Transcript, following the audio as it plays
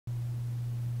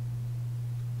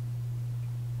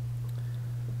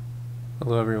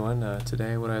Hello everyone.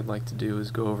 Today what I'd like to do is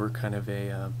go over kind of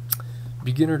a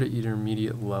beginner to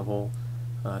intermediate level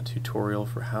tutorial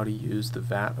for how to use the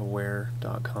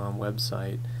vataware.com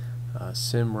website,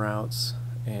 sim routes,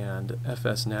 and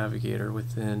FSnavigator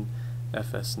within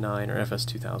FS9 or FS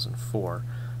 2004.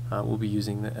 We'll be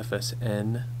using the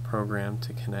FSN program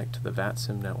to connect to the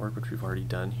Vatsim network, which we've already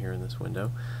done here in this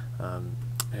window,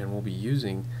 and we'll be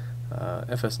using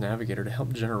FSnavigator to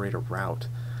help generate a route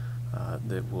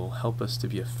that will help us to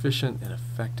be efficient and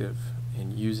effective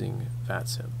in using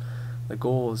Vatsim. The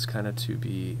goal is kind of to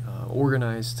be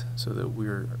organized so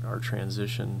that our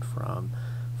transition from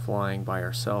flying by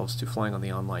ourselves to flying on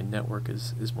the online network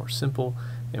is more simple,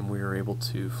 and we are able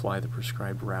to fly the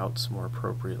prescribed routes more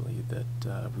appropriately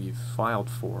that we've filed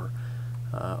for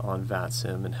on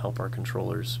Vatsim, and help our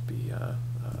controllers be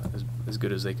as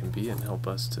good as they can be, and help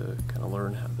us to kind of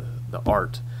learn how the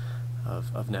art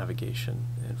of navigation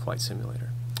in Flight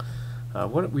Simulator.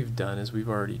 What we've done is we've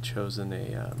already chosen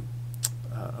a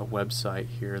website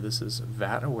here. This is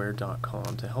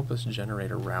vataware.com to help us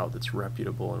generate a route that's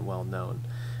reputable and well known.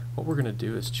 What we're going to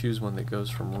do is choose one that goes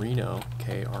from Reno,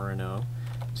 KRNO,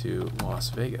 to Las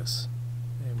Vegas,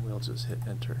 and we'll just hit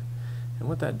enter. And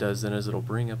what that does then is it'll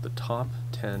bring up the top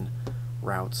 10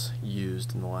 routes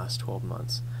used in the last 12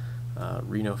 months.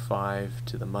 Reno 5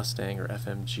 to the Mustang or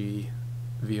FMG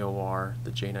VOR, the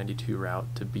J92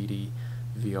 route to BD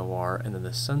VOR, and then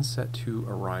the Sunset to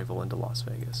arrival into Las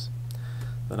Vegas.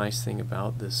 The nice thing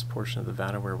about this portion of the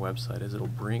Vataware website is it'll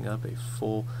bring up a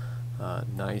full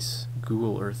nice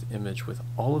Google Earth image with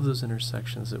all of those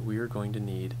intersections that we are going to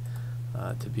need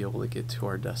to be able to get to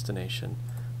our destination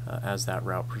as that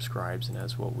route prescribes, and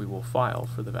as what we will file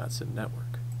for the Vatsim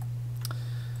network.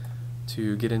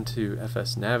 To get into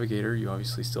FSnavigator, you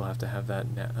obviously still have to have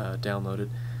that downloaded.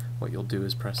 What you'll do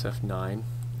is press F9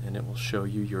 and it will show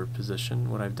you your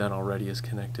position. What I've done already is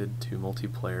connected to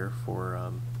multiplayer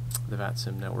for the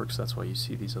Vatsim network, so that's why you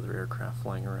see these other aircraft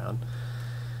flying around.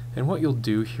 And what you'll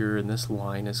do here in this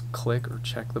line is click or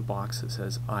check the box that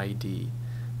says ID,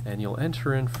 and you'll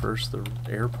enter in first the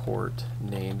airport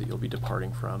name that you'll be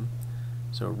departing from.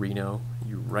 So Reno,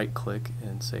 you right click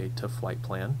and say to flight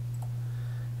plan.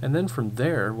 And then from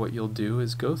there what you'll do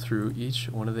is go through each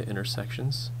one of the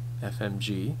intersections.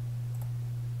 FMG,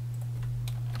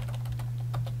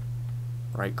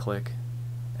 right click,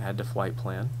 add to flight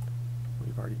plan.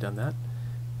 We've already done that.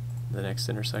 The next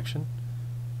intersection.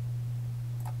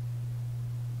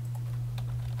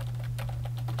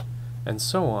 And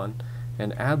so on,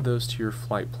 and add those to your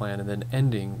flight plan, and then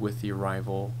ending with the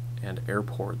arrival and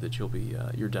airport that you'll be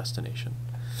your destination.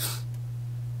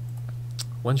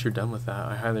 Once you're done with that,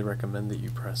 I highly recommend that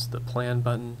you press the plan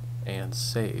button and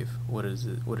save what it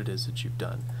is that you've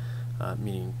done.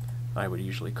 Meaning, I would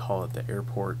usually call it the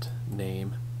airport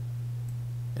name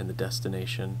and the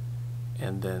destination,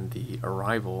 and then the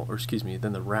arrival, or excuse me,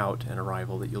 then the route and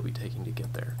arrival that you'll be taking to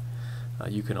get there.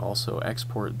 You can also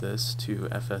export this to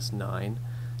FS9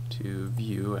 to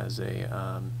view as a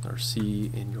or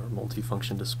see in your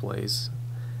multifunction displays,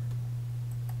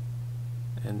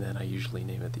 and then I usually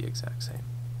name it the exact same.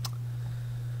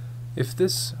 If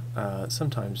this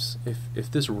sometimes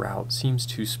if this route seems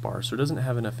too sparse or doesn't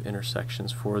have enough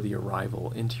intersections for the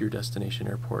arrival into your destination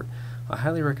airport, I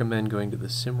highly recommend going to the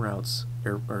simroutes.com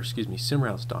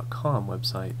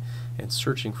website and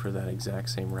searching for that exact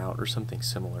same route or something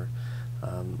similar.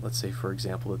 Let's say, for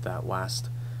example, that last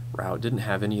route didn't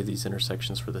have any of these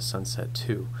intersections for the Sunset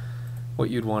 2. What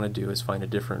you'd want to do is find a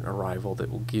different arrival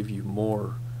that will give you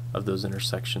more of those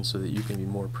intersections, so that you can be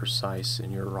more precise in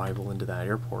your arrival into that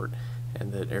airport,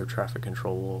 and that air traffic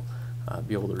control will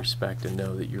be able to respect and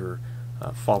know that you're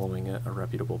following a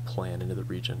reputable plan into the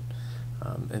region.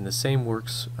 And the same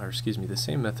the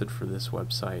same method for this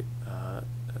website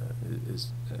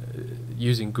is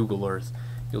using Google Earth.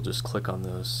 You'll just click on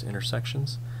those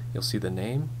intersections, you'll see the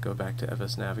name, go back to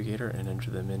FSnavigator and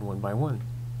enter them in one by one.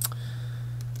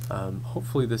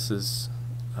 Hopefully this is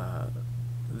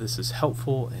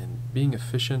helpful in being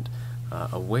efficient,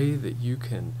 a way that you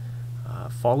can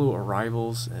follow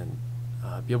arrivals and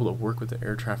be able to work with the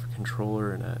air traffic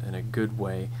controller in a good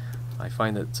way. I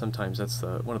find that sometimes that's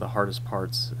one of the hardest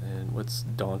parts, and what's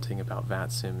daunting about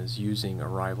Vatsim is using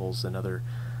arrivals and other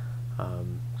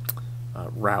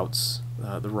routes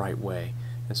the right way.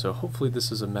 And so hopefully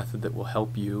this is a method that will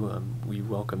help you. We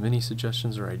welcome any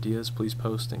suggestions or ideas. Please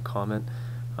post and comment.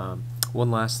 One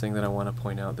last thing that I want to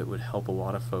point out that would help a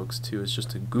lot of folks too is just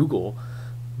to Google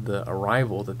the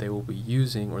arrival that they will be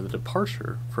using, or the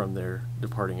departure from their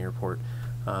departing airport.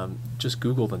 Just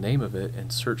Google the name of it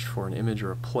and search for an image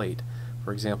or a plate.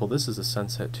 For example, this is a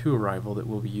Sunset 2 arrival that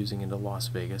we'll be using into Las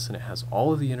Vegas, and it has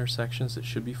all of the intersections that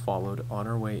should be followed on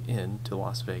our way in to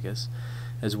Las Vegas,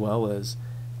 as well as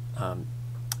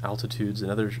altitudes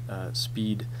and other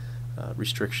speed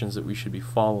restrictions that we should be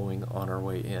following on our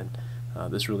way in.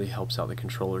 This really helps out the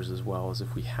controllers as well, as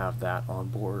if we have that on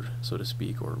board, so to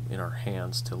speak, or in our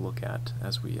hands to look at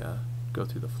as we go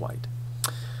through the flight.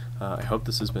 I hope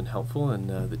this has been helpful and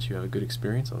that you have a good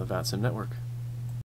experience on the Vatsim network.